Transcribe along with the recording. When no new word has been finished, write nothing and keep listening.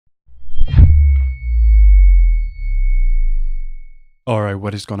Alright,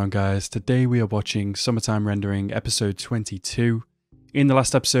 what is going on, guys? Today we are watching Summertime Rendering episode 22. In the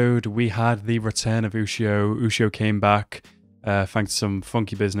last episode, we had the return of Ushio. Ushio came back thanks to some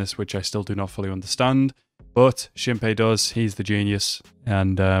funky business, which I still do not fully understand. But Shinpei does. He's the genius.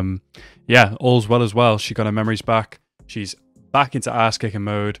 And yeah, all's well as well. She got her memories back. She's back into ass-kicking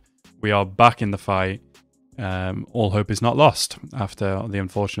mode. We are back in the fight. All hope is not lost after the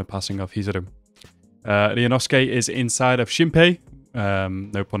unfortunate passing of Hizuru. Ryunosuke is inside of Shinpei.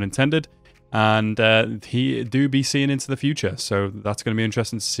 No pun intended, and he do be seeing into the future, so that's going to be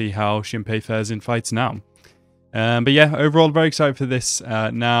interesting to see how Shinpei fares in fights now. But yeah, overall very excited for this.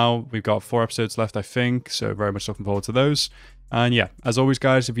 Now we've got 4 episodes left, I think, so very much looking forward to those. And yeah, as always,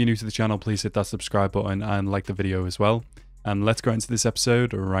 guys, if you're new to the channel, please hit that subscribe button and like the video as well. And let's go into this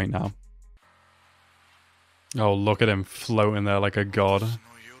episode right now. Oh, look at him floating there like a god.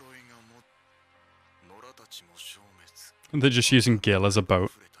 They're just using Gil as a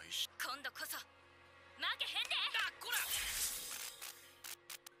boat.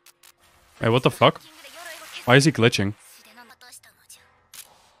 Hey, what the fuck? Why is he glitching?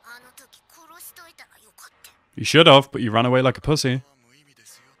 You should have, but you ran away like a pussy.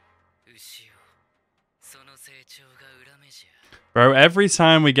 Bro, every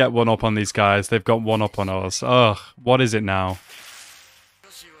time we get one up on these guys, they've got one up on us. Ugh, what is it now?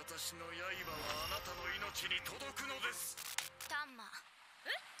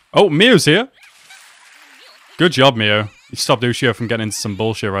 Oh, Mio's here. Good job, Mio. You stopped Ushio from getting into some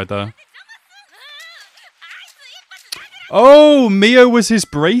bullshit right there. Oh, Mio was his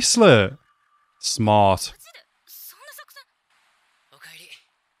bracelet. Smart.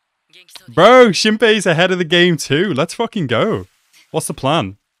 Bro, Shinpei's ahead of the game too. Let's fucking go. What's the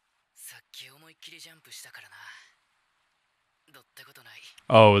plan?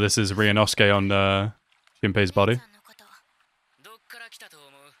 Oh, this is Ryunosuke on Shinpei's body.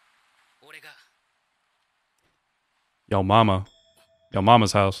 Yo mama. Yo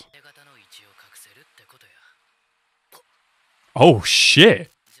mama's house. Oh shit.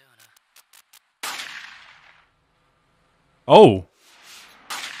 Oh.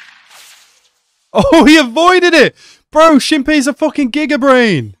 Oh, he avoided it! Bro, Shinpei's a fucking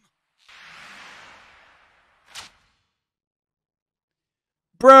GIGABRAIN!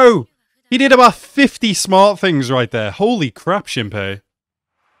 Bro, he did about 50 smart things right there. Holy crap, Shinpei.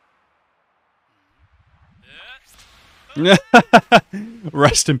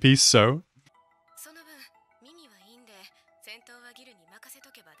 Rest in peace, so.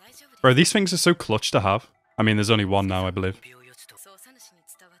 Bro, these things are so clutch to have. I mean, there's only one now, I believe.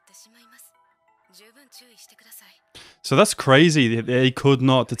 So that's crazy. They could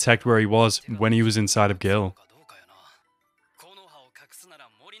not detect where he was when he was inside of Gil.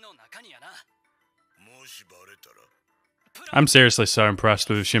 I'm seriously so impressed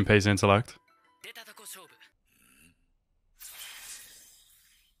with Shinpei's intellect.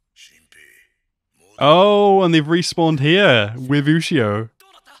 Oh, and they've respawned here with Ushio.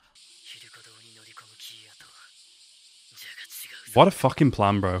 What a fucking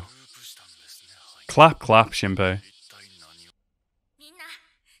plan, bro. Clap, clap, Shinpei.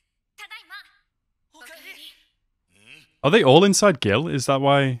 Are they all inside Gil? Is that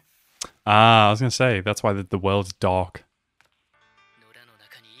why? Ah, I was gonna say, that's why the world's dark.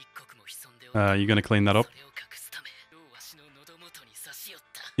 You gonna clean that up?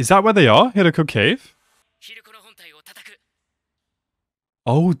 Is that where they are? Hiroko Cave?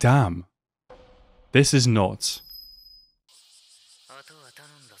 Oh, damn. This is nuts.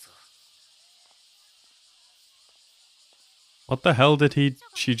 What the hell did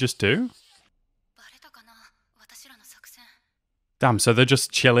she just do? Damn, so they're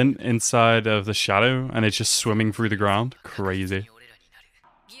just chilling inside of the shadow and it's just swimming through the ground? Crazy.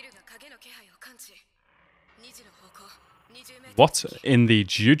 What in the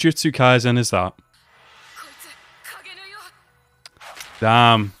Jujutsu Kaisen is that?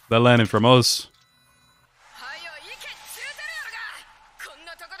 Damn, they're learning from us.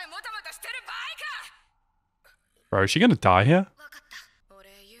 Bro, is she gonna die here?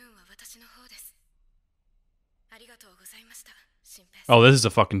 Oh, this is a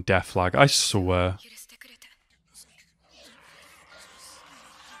fucking death flag, I swear.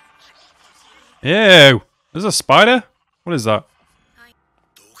 Ew! There's a spider? What is that?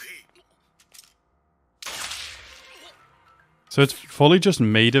 So it's fully just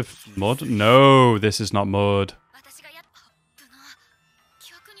made of mud? No, this is not mud.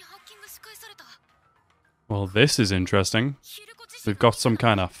 Well, this is interesting. We've got some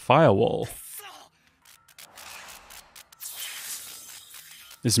kind of firewall.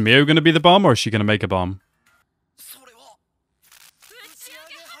 Is Mio going to be the bomb, or is she going to make a bomb?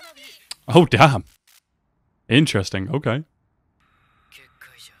 Oh, damn. Interesting. Okay.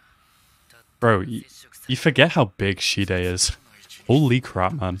 Bro, you forget how big SHINPEI is. Holy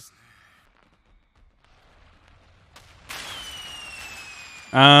crap, man.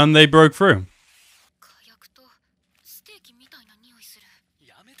 And they broke through.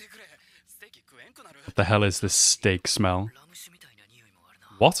 What the hell is this steak smell?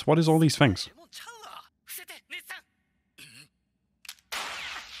 What? What is all these things?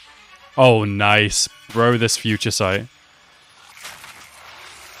 Oh, nice. Bro, this future sight.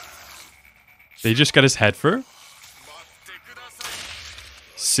 Did he just get his head through?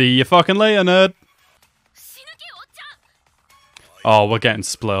 See you fucking later, nerd. Oh, we're getting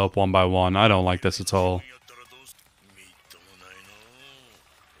split up one by one. I don't like this at all.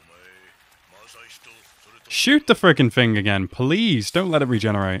 Shoot the freaking thing again, please. Don't let it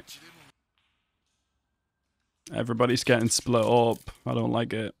regenerate. Everybody's getting split up. I don't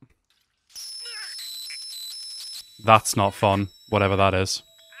like it. That's not fun, whatever that is.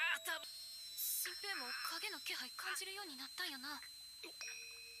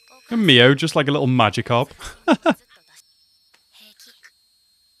 And Mio, just like a little Magikarp.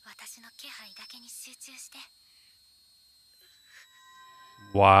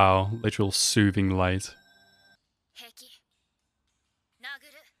 Wow, literal soothing light.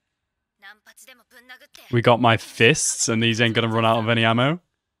 We got my fists, and these ain't gonna run out of any ammo.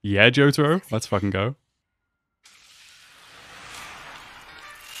 Yeah, Jotaro, let's fucking go.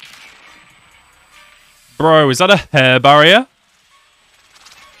 Bro, is that a hair barrier?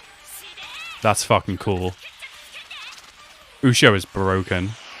 That's fucking cool. Ushio is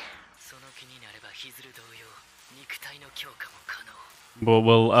broken. But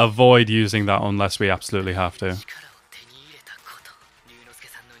we'll avoid using that unless we absolutely have to.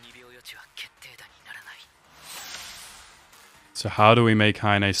 So how do we make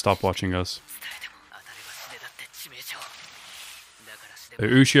Heine stop watching us?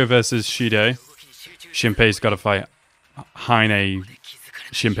 Ushio versus Shide. Shinpei's got to fight Heine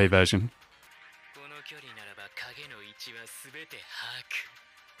Shinpei version.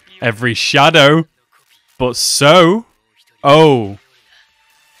 Every shadow, but so... Oh.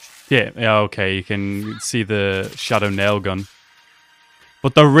 Yeah, okay, you can see the shadow nail gun.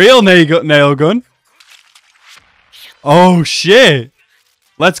 But the real nail gun? Oh, shit.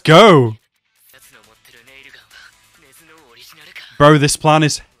 Let's go. Bro, this plan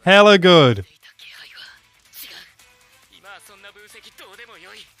is hella good.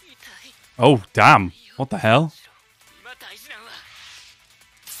 Oh, damn. What the hell?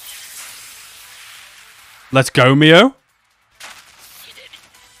 Let's go, Mio.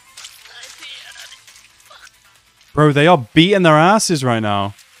 Bro, they are beating their asses right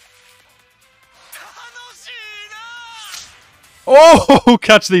now. Oh,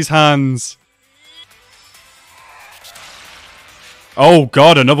 catch these hands. Oh,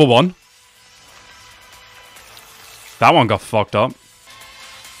 God, another one. That one got fucked up.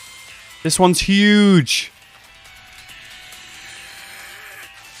 This one's huge.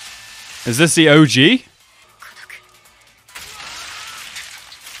 Is this the OG?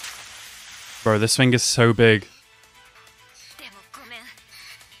 Bro, this thing is so big.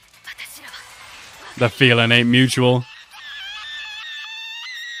 The feeling ain't mutual.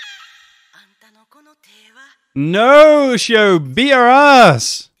 No, Shio, beat our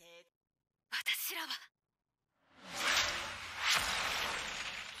ass.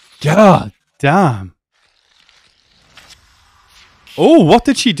 God damn. Oh, what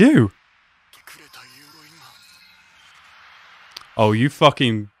did she do? Oh, you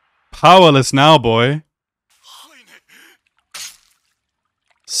fucking powerless now, boy.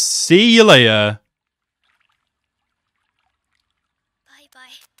 See you later.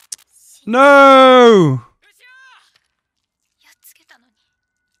 No!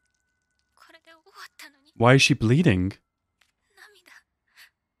 Why is she bleeding?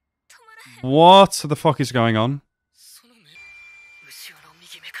 What the fuck is going on?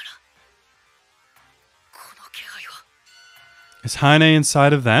 Is Heine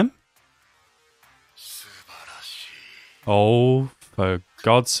inside of them? Oh, for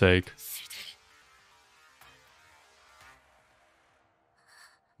God's sake.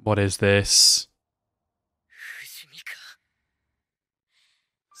 What is this?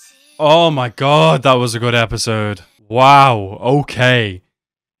 Oh my God, that was a good episode. Wow, okay.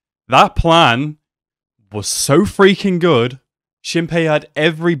 That plan was so freaking good. Shinpei had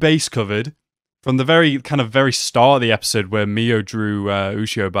every base covered from the very start of the episode where Mio drew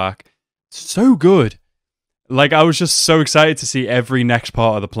Ushio back. So good. Like, I was just so excited to see every next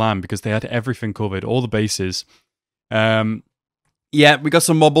part of the plan because they had everything covered, all the bases. Yeah, we got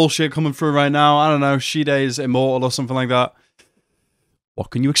some more bullshit coming through right now. I don't know, Shide is immortal or something like that. What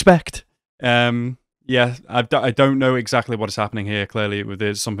can you expect? Yeah, I don't know exactly what is happening here. Clearly,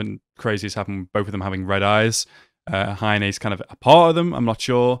 there's something crazy is happening. Both of them having red eyes. Heine's kind of a part of them. I'm not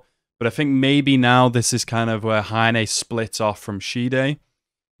sure, but I think maybe now this is kind of where Heine splits off from Shide.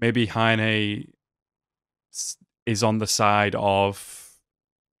 Maybe Heine is on the side of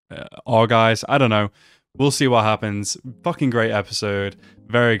our guys. I don't know. We'll see what happens. Fucking great episode.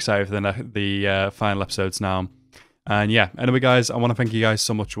 Very excited for the final episodes now. And yeah, anyway, guys, I want to thank you guys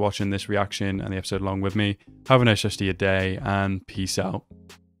so much for watching this reaction and the episode along with me. Have a nice rest of your day, and peace out.